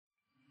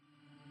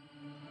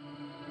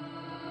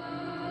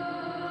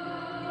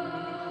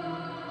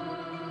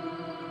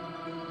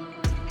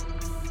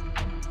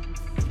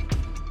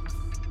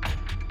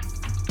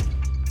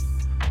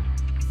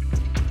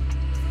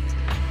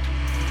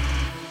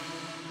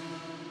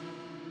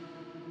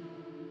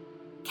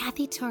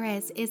Kathy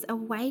Torres is a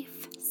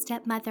wife,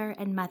 stepmother,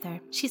 and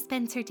mother. She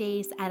spends her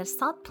days at a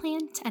salt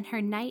plant and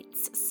her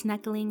nights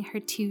snuggling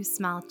her two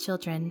small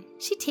children.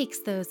 She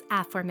takes those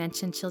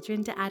aforementioned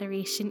children to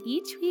adoration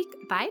each week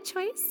by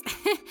choice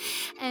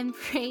and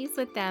prays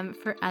with them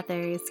for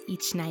others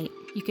each night.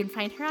 You can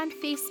find her on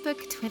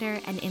Facebook, Twitter,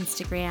 and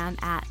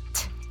Instagram at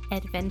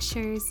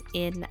Adventures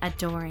in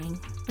Adoring.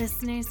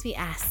 Listeners, we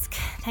ask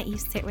that you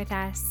sit with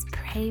us,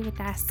 pray with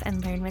us,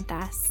 and learn with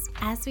us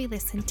as we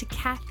listen to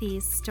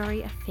Kathy's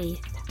story of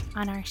faith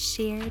on our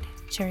shared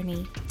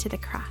journey to the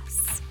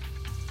cross.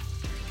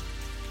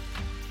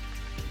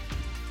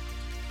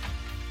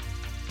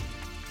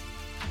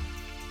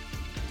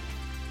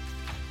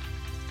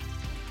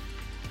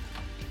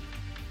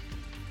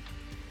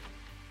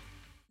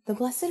 The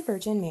Blessed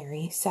Virgin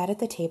Mary sat at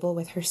the table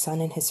with her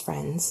son and his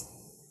friends.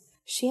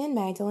 She and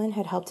Magdalene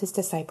had helped his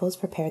disciples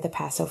prepare the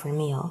Passover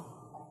meal.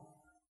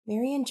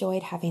 Mary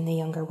enjoyed having the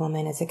younger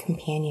woman as a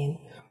companion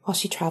while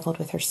she traveled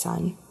with her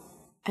son,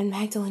 and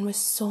Magdalene was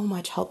so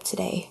much help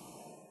today.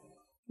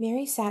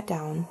 Mary sat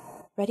down,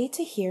 ready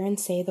to hear and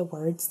say the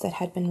words that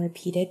had been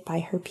repeated by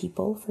her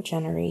people for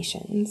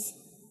generations.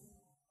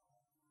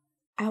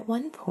 At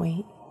one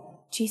point,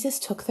 Jesus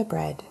took the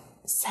bread,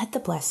 said the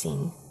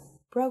blessing,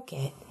 broke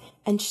it,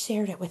 and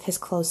shared it with his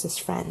closest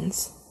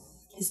friends,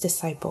 his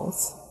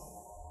disciples.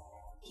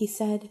 He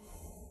said,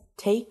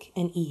 "Take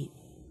and eat.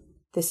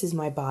 This is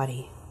my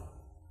body."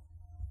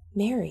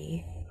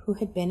 Mary, who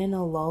had been in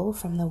a lull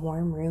from the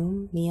warm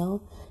room,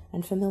 meal,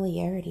 and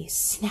familiarity,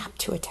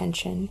 snapped to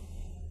attention.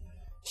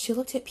 She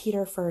looked at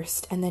Peter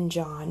first and then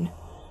John.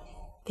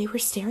 They were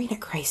staring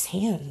at Christ's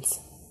hands.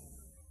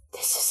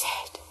 "This is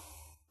it,"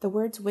 the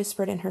words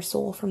whispered in her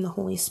soul from the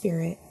Holy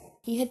Spirit.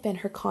 He had been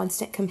her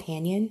constant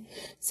companion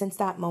since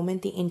that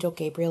moment the angel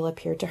Gabriel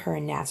appeared to her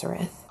in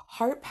Nazareth.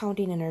 Heart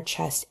pounding in her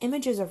chest,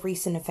 images of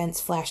recent events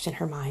flashed in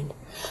her mind.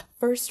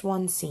 First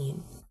one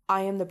scene.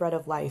 "I am the bread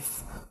of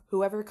life.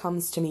 Whoever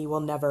comes to me will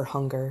never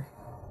hunger."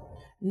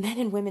 Men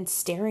and women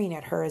staring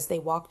at her as they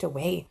walked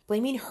away,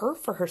 blaming her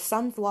for her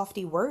son's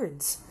lofty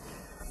words.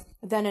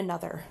 Then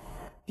another.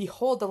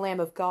 "Behold the Lamb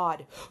of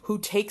God, who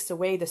takes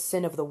away the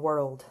sin of the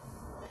world."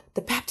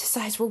 The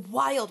baptized were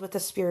wild with the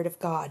Spirit of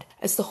God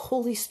as the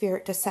Holy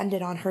Spirit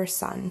descended on her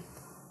son,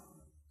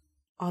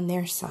 on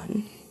their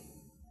son.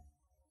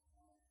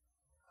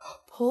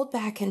 Pulled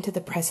back into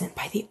the present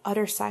by the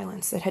utter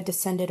silence that had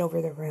descended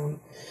over the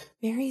room,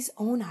 Mary's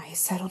own eyes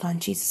settled on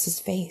Jesus'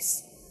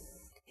 face.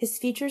 His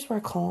features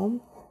were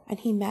calm, and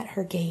he met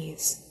her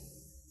gaze.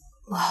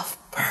 Love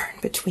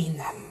burned between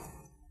them.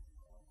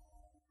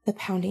 The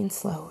pounding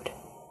slowed.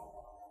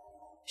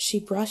 She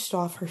brushed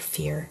off her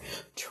fear,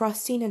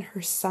 trusting in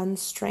her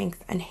son's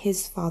strength and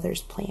his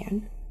Father's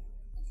plan.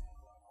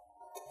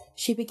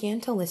 She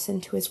began to listen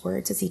to his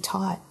words as he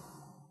taught.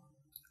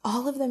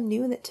 All of them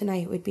knew that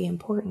tonight would be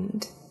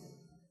important.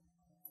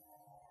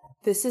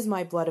 "This is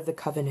my blood of the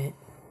covenant,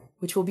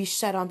 which will be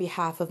shed on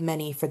behalf of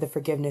many for the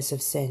forgiveness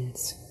of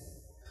sins."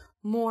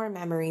 More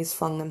memories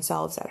flung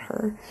themselves at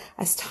her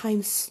as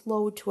time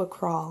slowed to a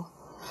crawl.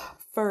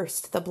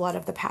 First, the blood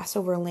of the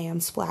Passover lamb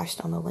splashed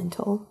on the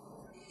lintel.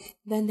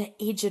 Then the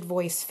aged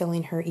voice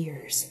filling her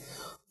ears.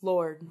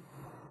 "Lord,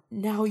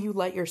 now you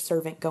let your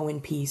servant go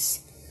in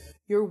peace.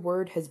 Your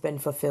word has been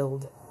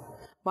fulfilled.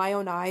 My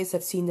own eyes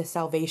have seen the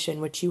salvation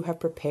which you have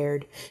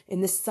prepared in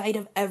the sight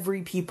of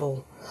every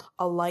people,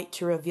 a light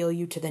to reveal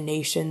you to the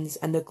nations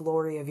and the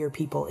glory of your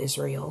people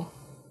Israel."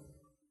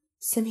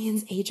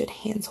 Simeon's aged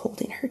hands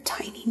holding her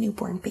tiny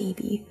newborn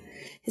baby,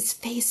 his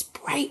face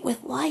bright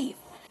with life,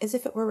 as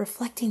if it were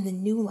reflecting the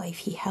new life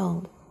he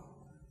held.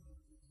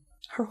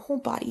 Her whole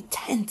body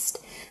tensed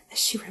as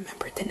she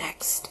remembered the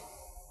next.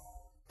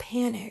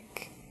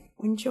 Panic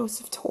when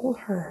Joseph told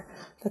her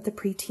that the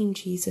preteen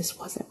Jesus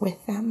wasn't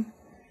with them,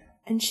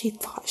 and she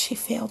thought she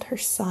failed her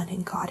son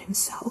and God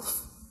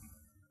himself.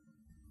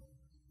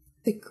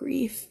 The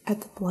grief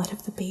at the blood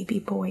of the baby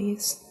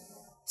boys,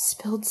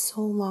 spilled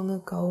so long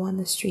ago on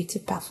the streets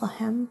of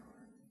Bethlehem,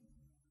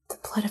 the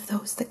blood of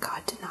those that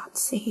God did not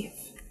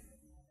save.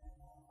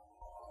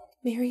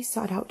 Mary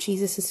sought out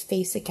Jesus'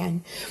 face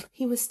again.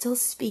 He was still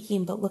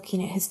speaking, but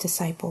looking at his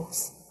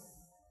disciples.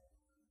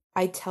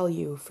 "I tell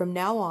you, from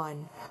now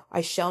on, I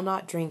shall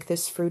not drink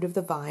this fruit of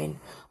the vine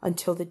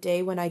until the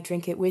day when I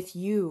drink it with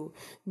you,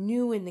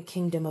 new in the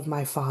kingdom of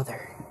my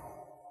Father."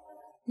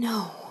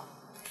 "No,"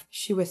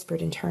 she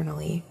whispered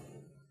internally,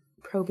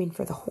 probing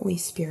for the Holy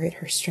Spirit,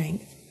 her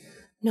strength.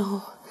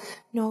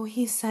 No,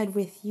 he said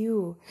with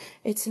you.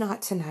 It's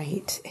not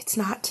tonight. It's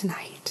not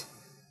tonight."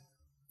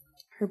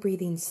 Her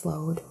breathing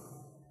slowed.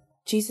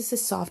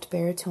 Jesus' soft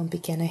baritone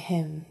began a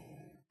hymn,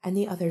 and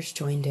the others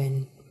joined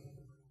in.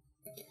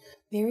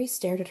 Mary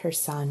stared at her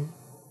son.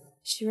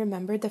 She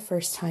remembered the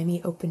first time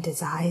he opened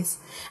his eyes,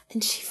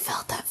 and she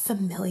felt that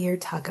familiar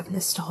tug of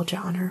nostalgia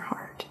on her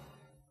heart.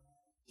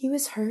 He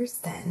was hers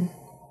then.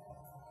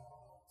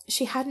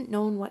 She hadn't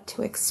known what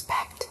to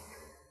expect,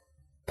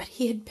 but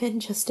he had been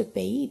just a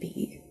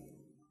baby.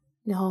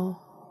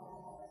 No,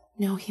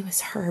 he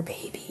was her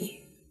baby.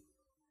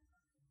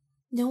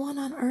 No one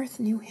on earth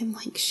knew him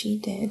like she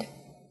did.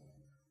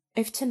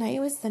 If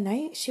tonight was the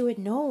night, she would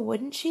know,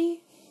 wouldn't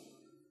she?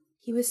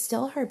 He was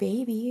still her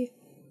baby,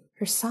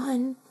 her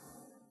son.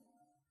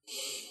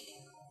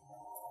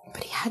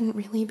 But he hadn't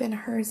really been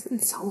hers in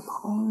so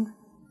long.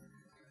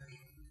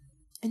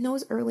 In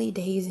those early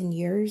days and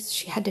years,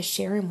 she had to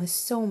share him with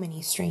so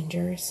many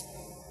strangers.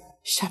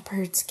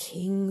 Shepherds,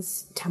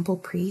 kings, temple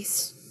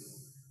priests.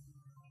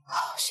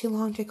 Oh, she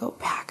longed to go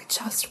back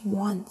just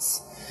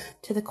once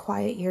to the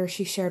quiet years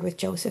she shared with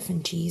Joseph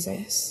and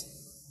Jesus,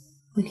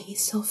 when he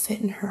still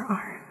fit in her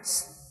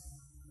arms.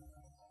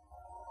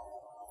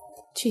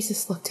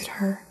 Jesus looked at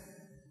her,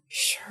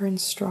 sure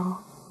and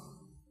strong.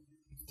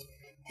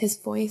 His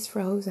voice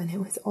rose, and it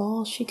was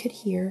all she could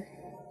hear.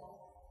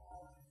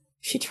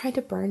 She tried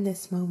to burn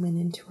this moment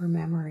into her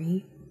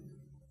memory.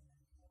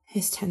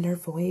 His tender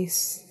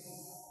voice,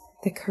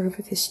 the curve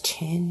of his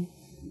chin,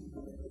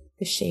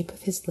 the shape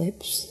of his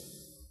lips,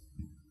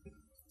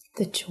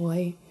 the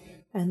joy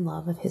and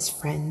love of his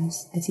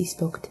friends as he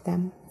spoke to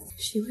them.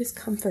 She was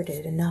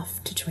comforted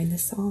enough to join the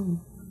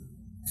song.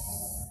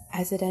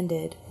 As it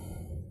ended,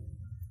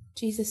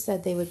 Jesus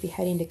said they would be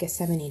heading to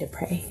Gethsemane to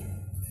pray.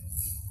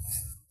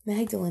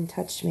 Magdalene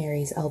touched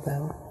Mary's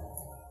elbow.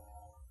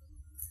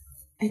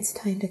 "It's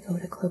time to go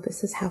to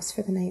Clopas' house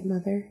for the night,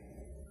 Mother."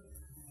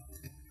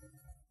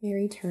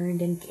 Mary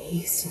turned and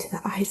gazed into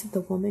the eyes of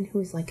the woman who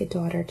was like a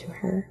daughter to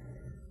her.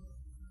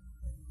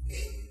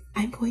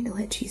 "I'm going to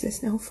let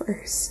Jesus know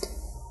first."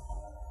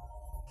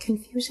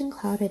 Confusion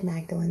clouded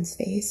Magdalene's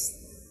face,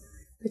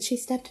 but she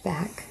stepped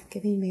back,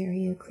 giving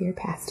Mary a clear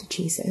path to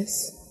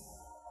Jesus.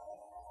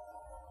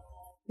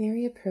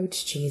 Mary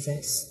approached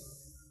Jesus,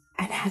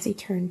 and as he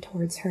turned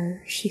towards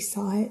her, she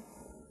saw it.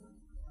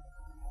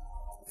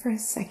 For a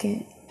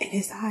second, in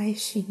his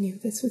eyes, she knew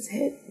this was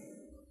it.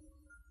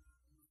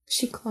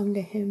 She clung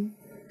to him,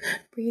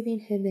 breathing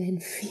him in,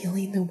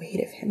 feeling the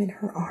weight of him in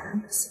her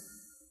arms.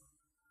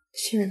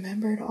 She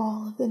remembered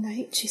all of the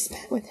night she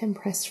spent with him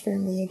pressed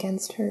firmly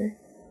against her.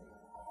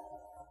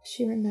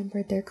 She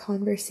remembered their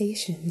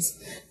conversations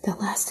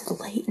that lasted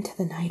late into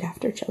the night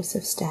after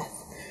Joseph's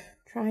death,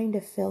 trying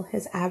to fill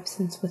his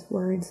absence with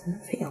words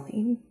and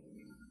failing.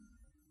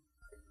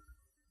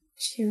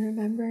 She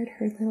remembered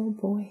her little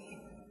boy,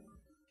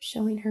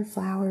 showing her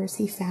flowers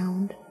he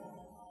found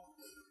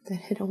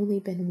that had only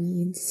been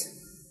weeds.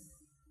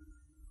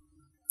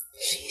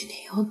 She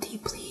inhaled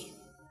deeply.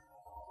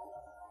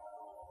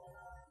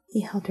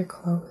 He held her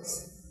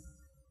close,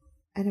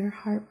 and her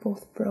heart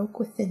both broke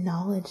with the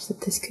knowledge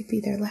that this could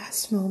be their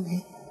last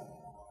moment,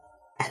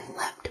 and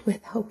leapt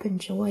with hope and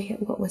joy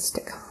at what was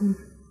to come.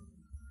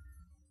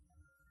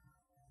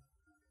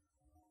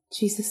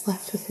 Jesus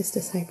left with his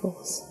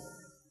disciples,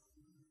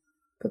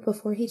 but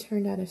before he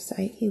turned out of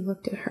sight, he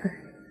looked at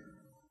her.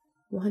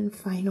 One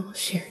final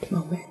shared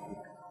moment.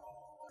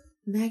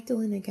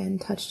 Magdalene again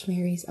touched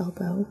Mary's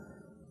elbow,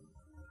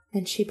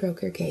 and she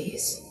broke her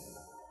gaze.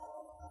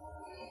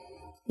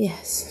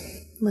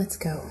 "Yes, let's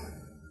go,"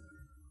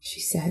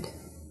 she said.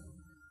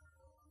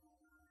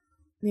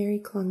 Mary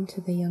clung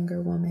to the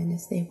younger woman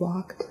as they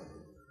walked,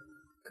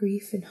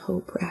 grief and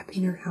hope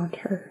wrapping around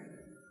her.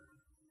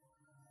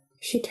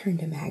 She turned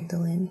to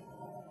Magdalene.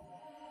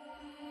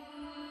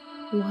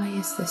 "Why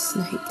is this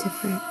night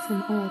different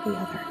from all the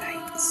other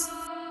nights?"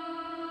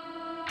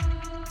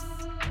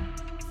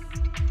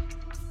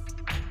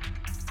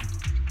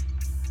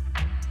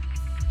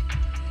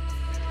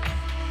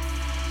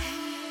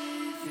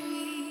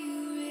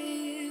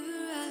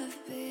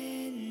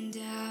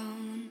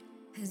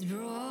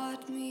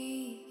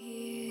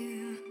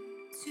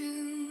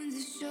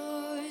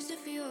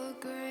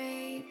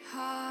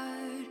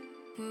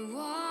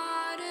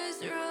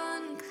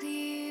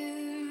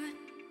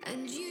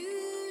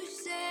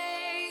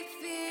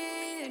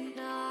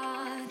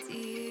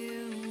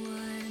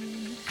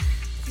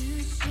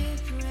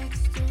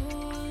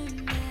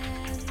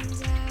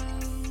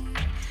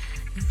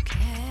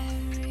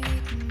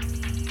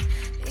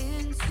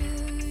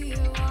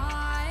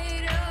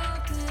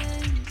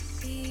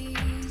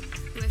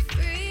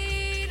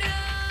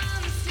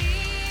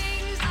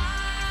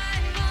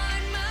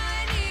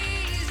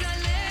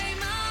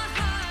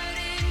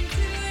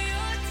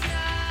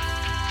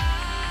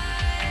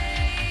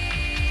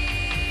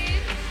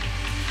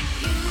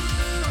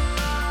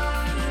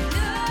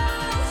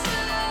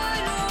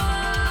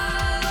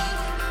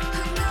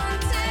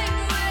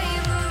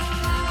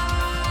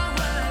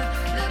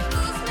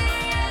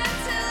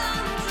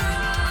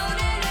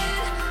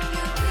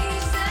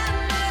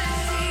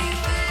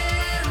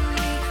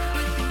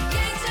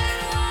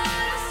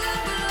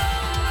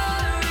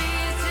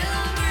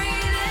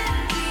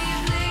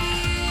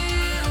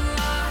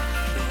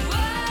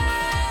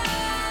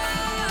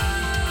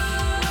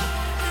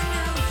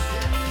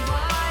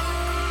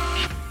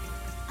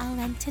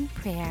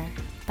 Prayer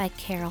by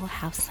Carol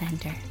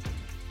Houselander.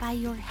 By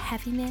your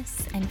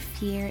heaviness and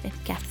fear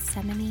of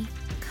Gethsemane,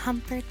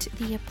 comfort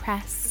the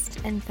oppressed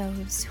and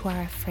those who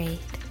are afraid.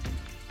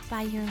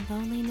 By your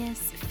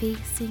loneliness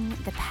facing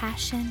the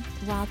passion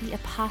while the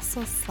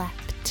apostles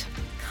slept,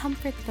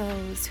 comfort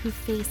those who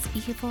face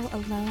evil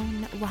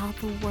alone while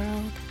the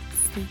world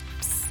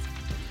sleeps.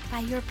 By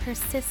your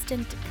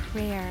persistent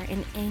prayer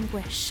in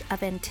anguish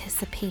of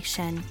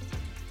anticipation,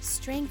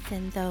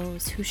 strengthen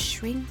those who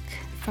shrink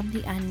from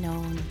the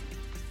unknown.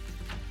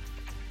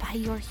 By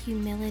your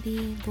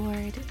humility,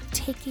 Lord,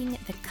 taking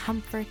the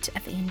comfort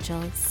of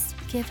angels,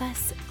 give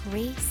us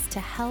grace to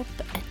help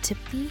and to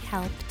be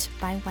helped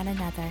by one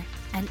another,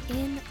 and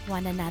in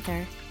one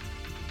another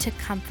to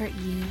comfort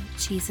you,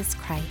 Jesus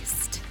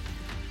Christ.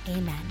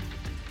 Amen.